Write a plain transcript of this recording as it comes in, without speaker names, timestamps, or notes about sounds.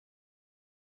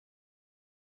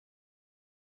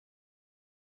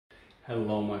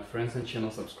Hello my friends and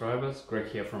channel subscribers, Greg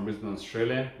here from Brisbane,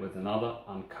 Australia with another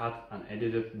uncut,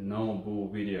 unedited, no bull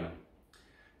video.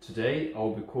 Today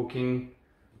I'll be cooking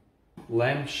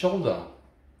lamb shoulder,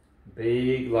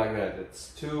 big like that.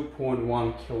 It's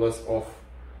 2.1 kilos of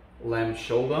lamb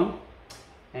shoulder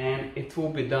and it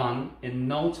will be done in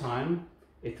no time.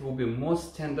 It will be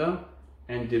most tender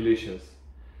and delicious.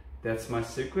 That's my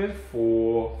secret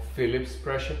for Philips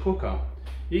pressure cooker.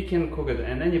 You can cook it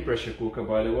in any pressure cooker,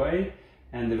 by the way,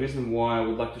 and the reason why I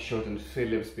would like to show it in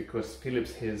Philips, because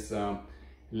Philips has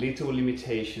little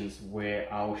limitations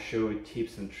where I'll show you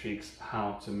tips and tricks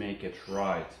how to make it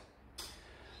right.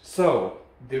 So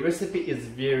the recipe is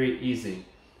very easy,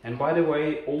 and by the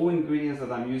way, all ingredients that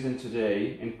I'm using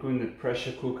today, including the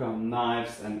pressure cooker,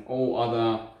 knives and all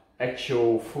other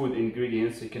actual food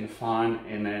ingredients, you can find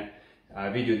in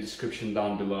a video description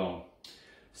down below.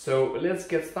 So let's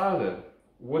get started.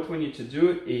 What we need to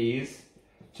do is,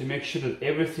 to make sure that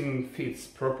everything fits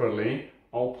properly,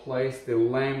 I'll place the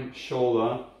lamb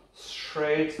shoulder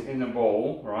straight in the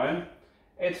bowl, right?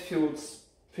 It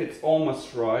fits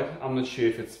almost right. I'm not sure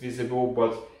if it's visible,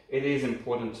 but it is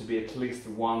important to be at least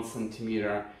 1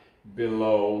 centimeter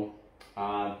below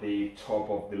the top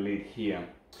of the lid here.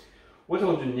 What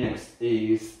I'll do next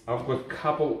is, I've got a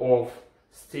couple of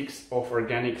sticks of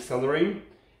organic celery,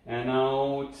 and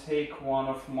I'll take one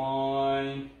of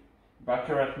my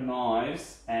Baccarat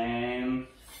knives and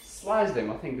slice them.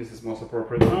 I think this is most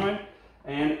appropriate knife,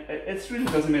 and it really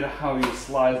doesn't matter how you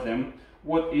slice them.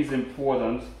 What is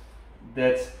important,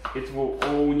 that it will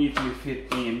all need to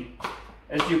fit in.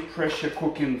 As you pressure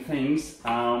cooking things,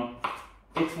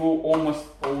 it will almost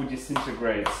all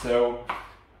disintegrate. So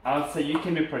I'd say you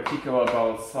can be particular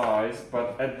about size,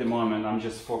 but at the moment I'm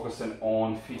just focusing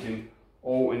on fitting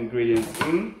all ingredients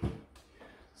in.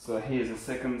 So here's a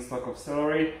second stalk of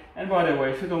celery, and by the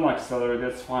way, if you don't like celery,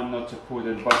 that's fine not to put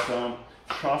it, but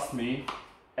trust me,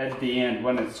 at the end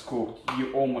when it's cooked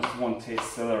you almost won't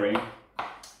taste celery,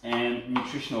 and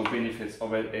nutritional benefits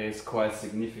of it is quite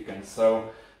significant.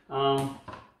 So I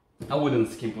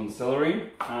wouldn't skip on celery,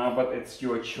 but it's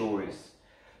your choice.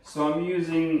 So I'm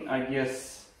using, I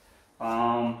guess,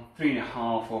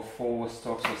 3.5 or 4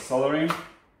 stalks of celery.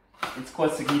 It's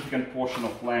quite a significant portion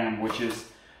of lamb, which is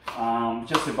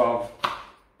just above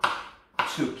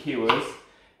 2 kilos,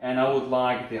 and I would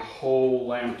like the whole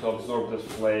lamb to absorb the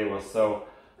flavor, so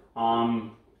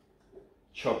I'm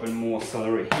chopping more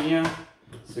celery here.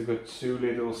 So I've got 2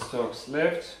 little stalks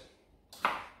left.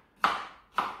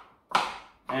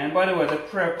 And by the way, the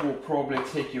prep will probably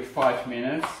take you 5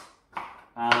 minutes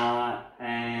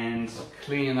and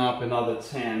cleaning up another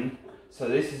 10. So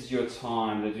this is your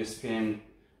time that you spend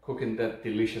cooking that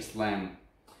delicious lamb.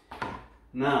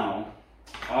 Now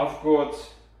I've got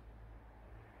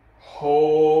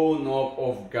whole knob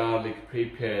of garlic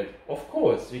prepared. Of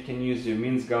course you can use your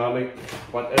minced garlic,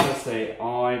 but as I say,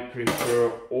 I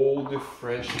prefer all the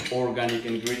fresh organic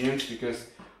ingredients, because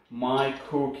my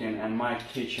cooking and my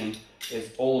kitchen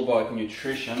is all about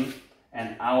nutrition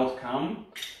and outcome.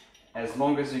 As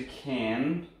long as you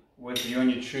can with your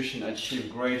nutrition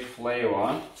achieve great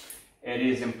flavor, it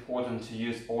is important to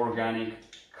use organic,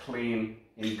 clean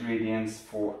ingredients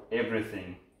for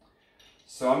everything.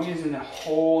 So I'm using a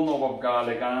whole knob of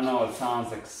garlic. I know it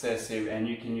sounds excessive and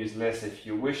you can use less if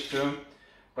you wish to,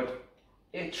 but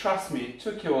trust me,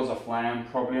 2 kilos of lamb,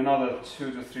 probably another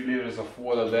 2 to 3 liters of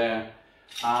water there.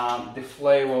 The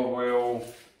flavor will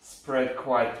spread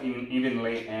quite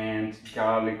evenly and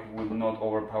garlic would not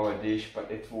overpower a dish,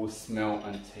 but it will smell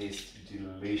and taste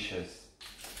delicious.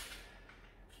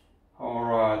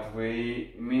 Alright,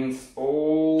 we mince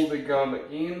all the garlic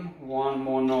in. 1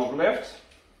 more knob left.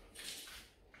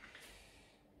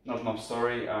 Not knob,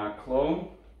 sorry, clove.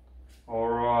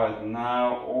 Alright,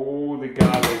 now all the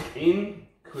garlic in.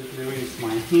 Quickly rinse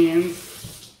my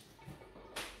hands.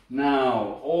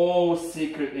 Now, all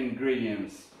secret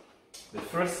ingredients. The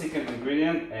first secret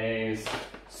ingredient is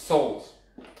salt.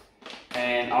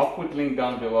 And I'll put link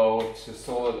down below to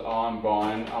salt that I'm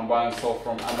buying. I'm buying salt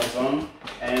from Amazon.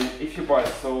 And if you buy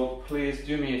salt, please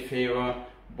do me a favor,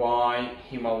 buy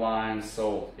Himalayan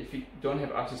salt. If you don't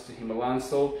have access to Himalayan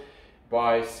salt,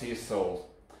 buy sea salt.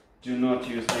 Do not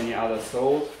use any other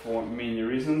salt for many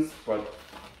reasons, but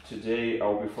today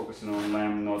I'll be focusing on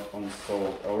lamb, not on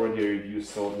salt. I already reviewed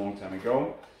salt a long time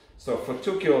ago. So for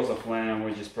 2 kilos of lamb,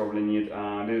 we just probably need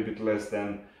a little bit less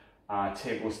than a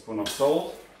tablespoon of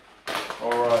salt.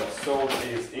 Alright, salt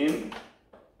is in.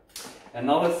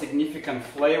 Another significant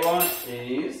flavor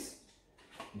is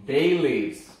bay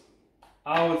leaves.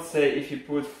 I would say if you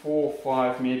put 4,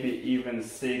 5, maybe even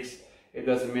 6, it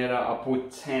doesn't matter. I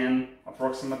put 10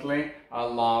 approximately. I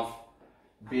love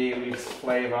bay leaves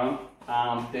flavor.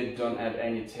 They don't add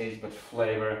any taste but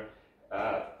flavor.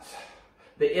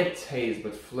 They add taste,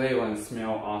 but flavor and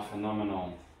smell are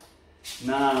phenomenal.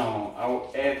 Now I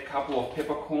will add a couple of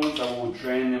peppercorns. I will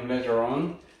drain them later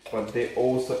on, but they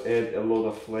also add a lot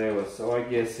of flavor. So I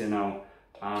guess, you know,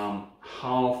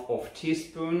 half of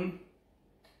teaspoon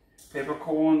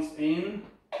peppercorns in.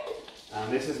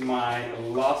 And this is my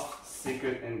last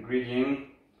secret ingredient,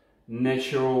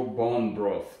 natural bone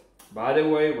broth. By the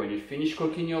way, when you finish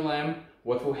cooking your lamb,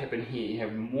 what will happen here? You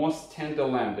have most tender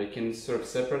lamb that can serve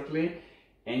separately,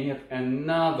 and you have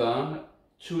another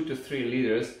 2 to 3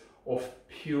 liters of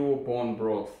pure bone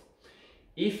broth.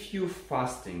 If you're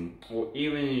fasting, or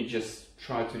even you just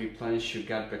try to replenish your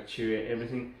gut bacteria,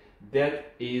 everything,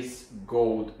 that is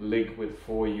gold liquid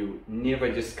for you.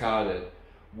 Never discard it.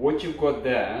 What you've got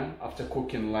there after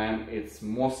cooking lamb, it's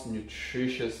most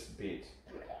nutritious bit.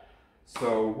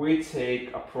 So we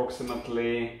take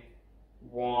approximately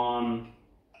 1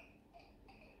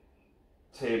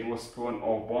 tablespoon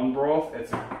of bone broth.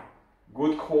 It's a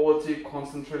good quality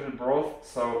concentrated broth,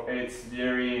 so it's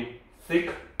very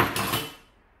thick.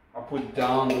 I'll put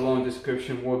down below in the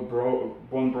description what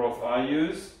bone broth I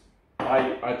use.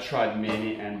 I tried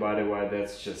many, and by the way,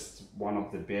 that's just one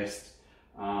of the best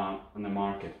on the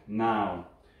market. Now,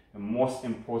 the most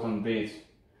important bit,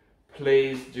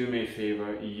 please do me a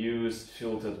favor, use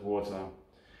filtered water.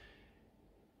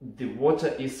 The water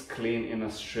is clean in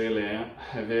Australia,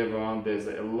 however, there's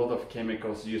a lot of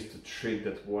chemicals used to treat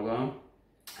that water,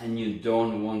 and you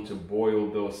don't want to boil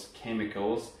those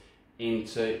chemicals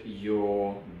into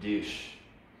your dish,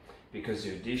 because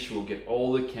your dish will get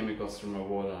all the chemicals from the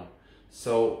water.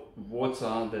 So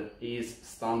water that is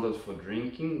standard for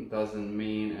drinking doesn't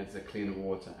mean it's a clean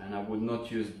water, and I would not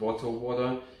use bottled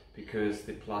water because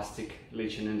the plastic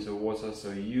leaching into water.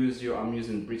 So use your, I'm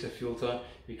using Brita filter,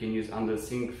 you can use under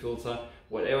sink filter,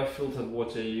 whatever filtered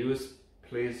water you use,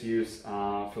 please use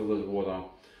filtered water.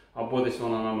 I bought this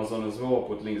one on Amazon as well, I'll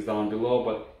put links down below,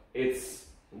 but it's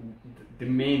the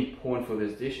main point for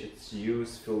this dish, it's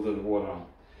use filtered water.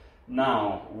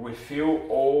 Now we fill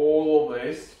all of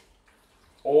this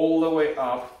all the way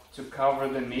up to cover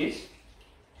the meat,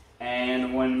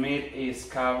 and when meat is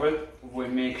covered, we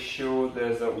make sure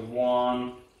there's a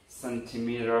 1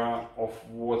 centimeter of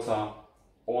water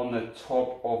on the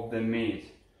top of the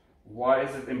meat. Why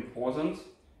is it important?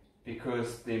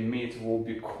 Because the meat will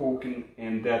be cooking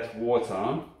in that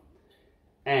water,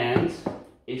 and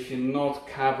if you're not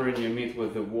covering your meat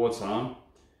with the water,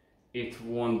 it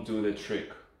won't do the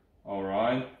trick.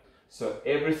 Alright, so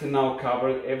everything now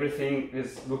covered, everything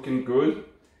is looking good,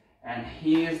 and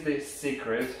here's the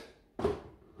secret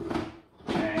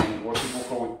and what people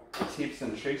call tips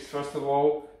and tricks. First of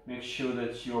all, make sure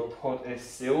that your pot is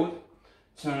sealed.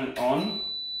 Turn it on.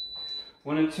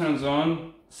 When it turns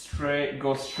on,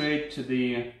 go straight to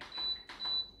the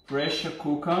pressure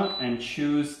cooker and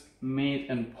choose meat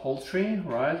and poultry.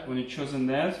 Right, when you're choosing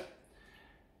that,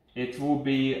 it will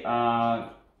be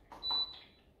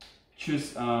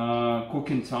choose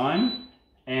cooking time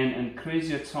and increase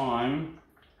your time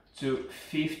to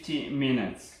 50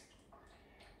 minutes.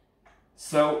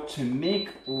 So to make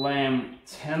lamb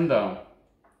tender,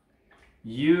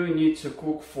 you need to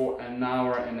cook for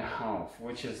 1.5 hours,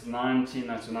 which is 90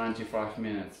 to 95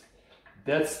 minutes.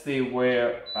 That's the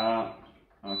where,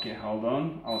 okay, hold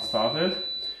on, I'll start it.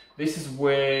 This is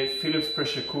where Philips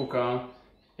pressure cooker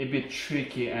a bit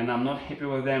tricky, and I'm not happy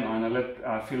with them, and I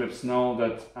let Philips know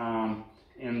that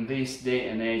in this day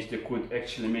and age they could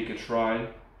actually make it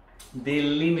right. They're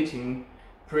limiting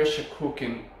pressure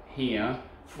cooking here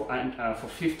for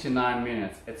 59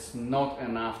 minutes. It's not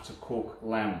enough to cook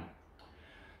lamb.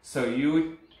 So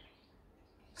you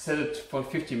set it for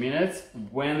 50 minutes.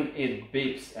 When it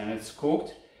beeps and it's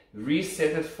cooked,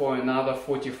 reset it for another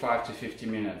 45 to 50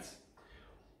 minutes.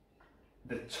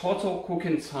 The total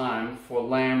cooking time for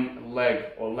lamb leg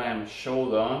or lamb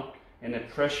shoulder in a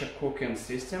pressure cooking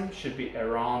system should be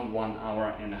around 1.5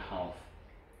 hours.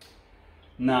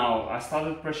 Now, I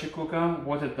started pressure cooker.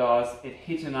 What it does, it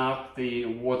heating up the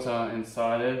water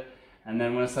inside it, and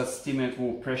then when it starts steaming, it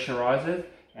will pressurize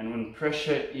it, and when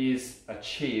pressure is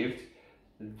achieved,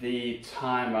 the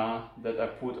timer that I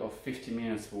put of 50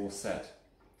 minutes will set.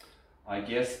 I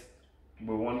guess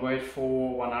we won't wait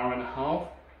for 1.5 hours.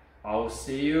 I'll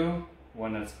see you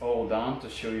when it's all done to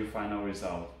show you final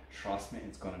result. Trust me,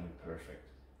 it's gonna be perfect.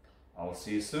 I'll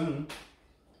see you soon.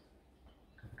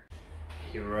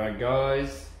 Here we are,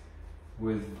 guys,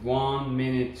 with 1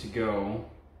 minute to go.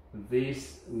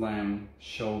 This lamb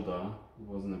shoulder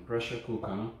was in a pressure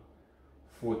cooker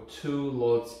for 2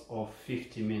 lots of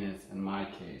 50 minutes in my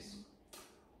case.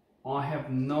 I have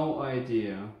no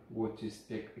idea what to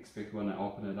expect when I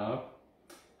open it up.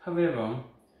 However,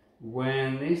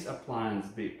 when this appliance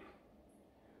beep,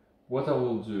 what I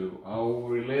will do, I will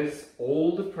release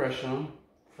all the pressure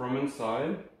from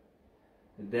inside,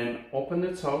 then open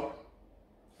the top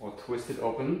or twist it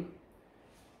open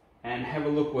and have a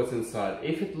look what's inside.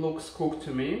 If it looks cooked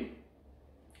to me,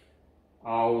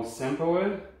 I'll sample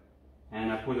it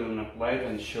and I put it on a plate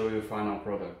and show you the final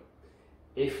product.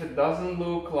 If it doesn't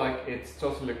look like it's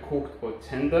totally cooked or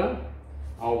tender,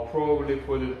 I'll probably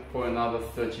put it for another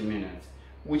 30 minutes,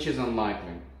 which is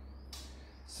unlikely.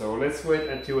 So let's wait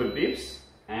until it beeps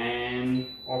and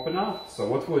open up. So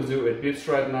what we'll do, it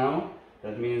beeps right now.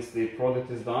 That means the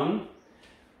product is done.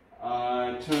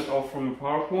 Turn it off from the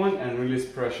power point and release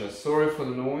pressure. Sorry for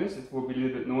the noise, it will be a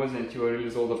little bit noisy until I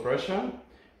release all the pressure.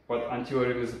 But until I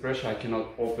release the pressure, I cannot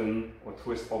open or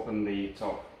twist open the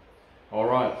top.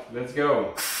 Alright, let's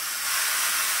go.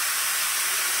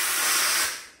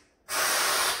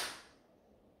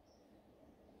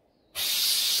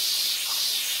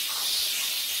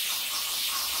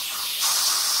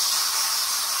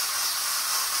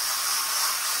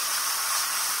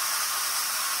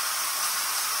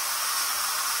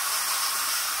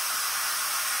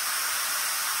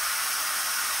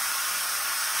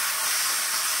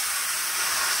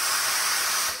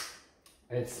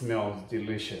 It smells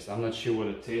delicious. I'm not sure what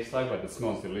it tastes like, but it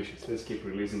smells delicious. Let's keep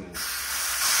releasing it.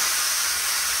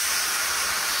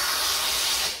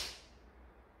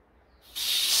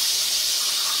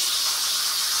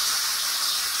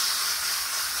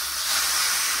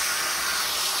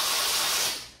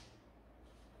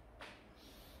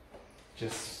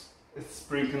 Just, it's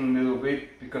sprinkling a little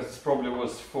bit because it probably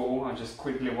was full. I just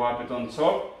quickly wipe it on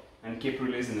top and keep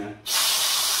releasing it.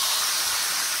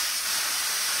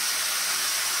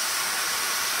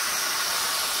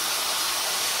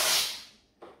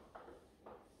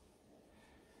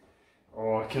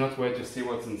 Oh, I cannot wait to see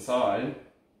what's inside.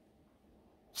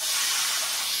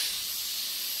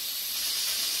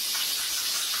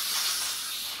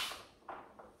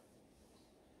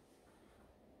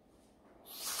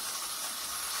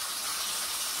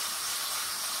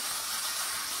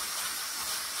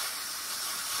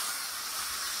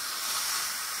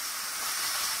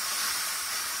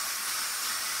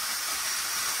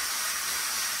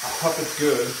 I hope it's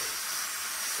good.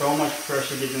 So much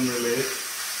pressure getting released.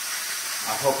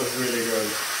 I hope it's really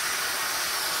good.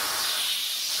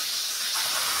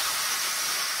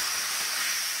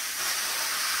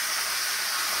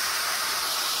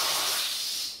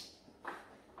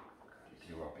 Get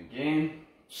you up again.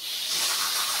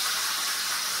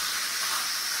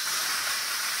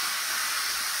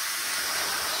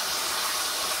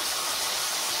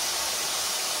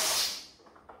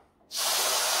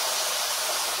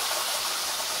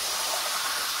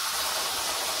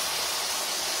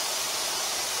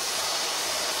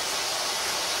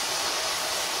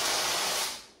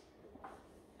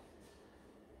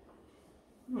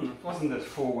 It wasn't that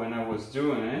full when I was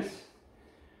doing it.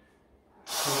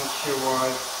 I'm not sure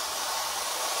why.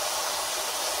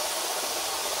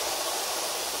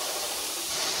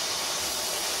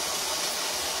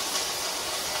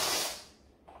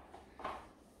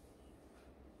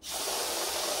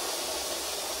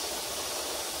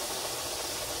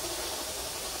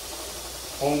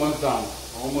 Almost done,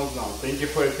 almost done. Thank you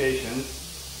for your patience.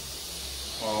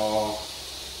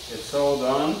 It's all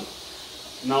done.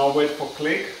 Now I'll wait for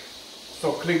click.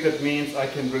 So click, that means I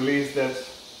can release that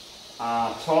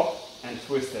top and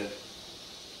twist it.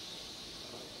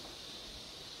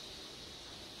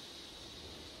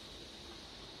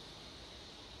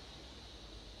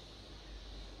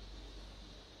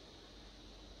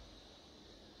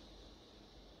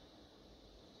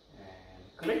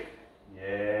 And click.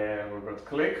 Yeah, we got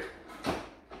click.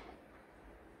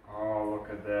 Oh, look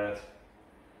at that.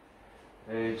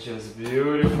 It's just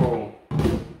beautiful.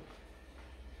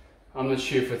 I'm not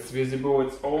sure if it's visible,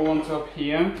 it's all on top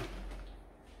here.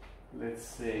 Let's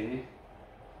see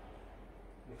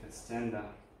if it's tender.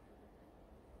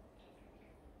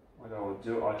 What I will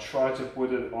do, I'll try to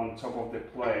put it on top of the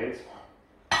plate.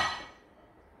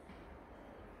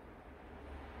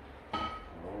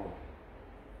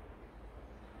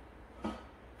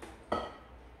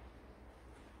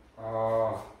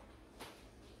 Oh,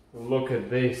 look at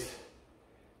this.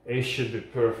 It should be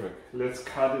perfect. Let's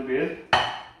cut a bit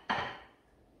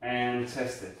and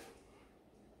test it.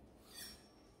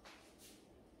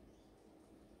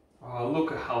 Oh,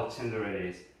 look at how tender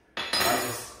it is.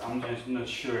 I'm just not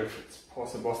sure if it's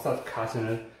possible. I'll start cutting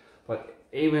it, but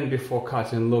even before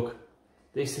cutting, look,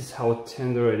 this is how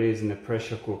tender it is in the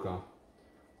pressure cooker.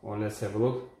 Well, let's have a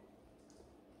look.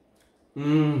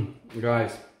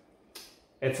 Guys,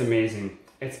 it's amazing.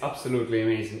 It's absolutely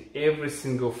amazing. Every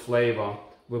single flavor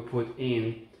we put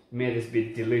in made this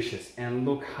bit delicious, and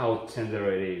look how tender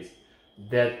it is.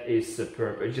 That is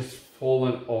superb. It's just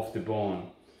fallen off the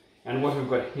bone. And what we've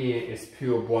got here is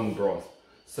pure bone broth.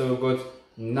 So we've got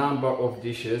number of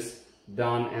dishes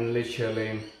done in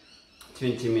literally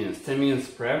 20 minutes. 10 minutes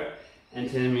prep and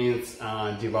 10 minutes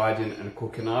dividing and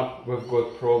cooking up. We've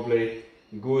got probably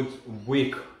good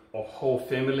week of whole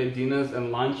family dinners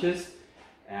and lunches.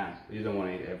 And you don't want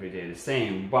to eat every day the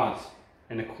same, but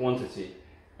in a quantity.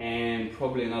 And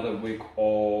probably another week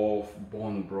of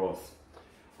bone broth.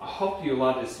 I hope you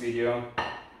like this video.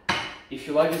 If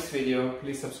you like this video,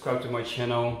 please subscribe to my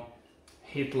channel,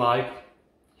 hit like,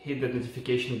 hit the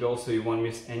notification bell so you won't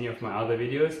miss any of my other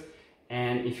videos.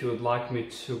 And if you would like me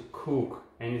to cook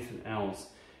anything else,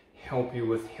 help you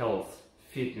with health,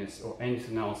 fitness, or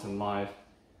anything else in life,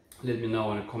 let me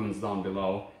know in the comments down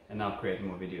below and I'll create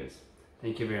more videos.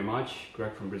 Thank you very much.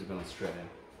 Greg from Brisbane,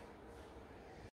 Australia.